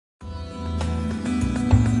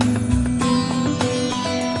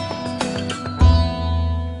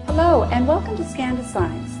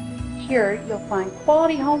Designs. Here you'll find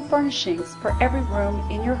quality home furnishings for every room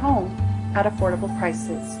in your home at affordable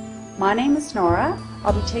prices. My name is Nora.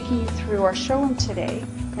 I'll be taking you through our showroom today,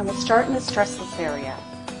 and we'll start in the stressless area.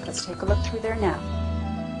 Let's take a look through there now.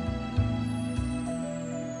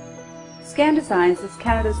 Scan Designs is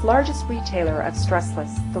Canada's largest retailer of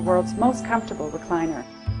stressless, the world's most comfortable recliner.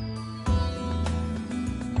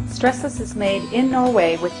 Stressless is made in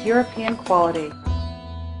Norway with European quality.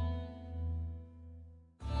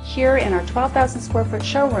 Here in our 12,000 square foot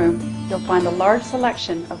showroom, you'll find a large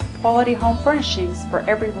selection of quality home furnishings for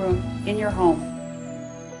every room in your home.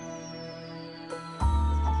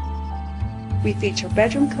 We feature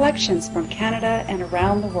bedroom collections from Canada and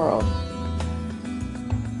around the world.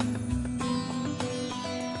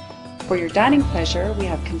 For your dining pleasure, we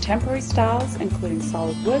have contemporary styles including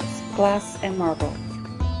solid woods, glass, and marble.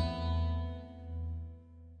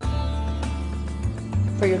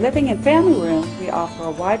 For your living and family room, we offer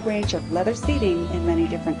a wide range of leather seating in many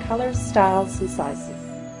different colors, styles, and sizes.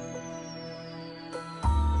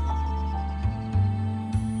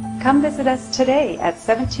 Come visit us today at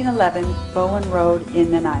 1711 Bowen Road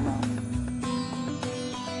in Nanaimo.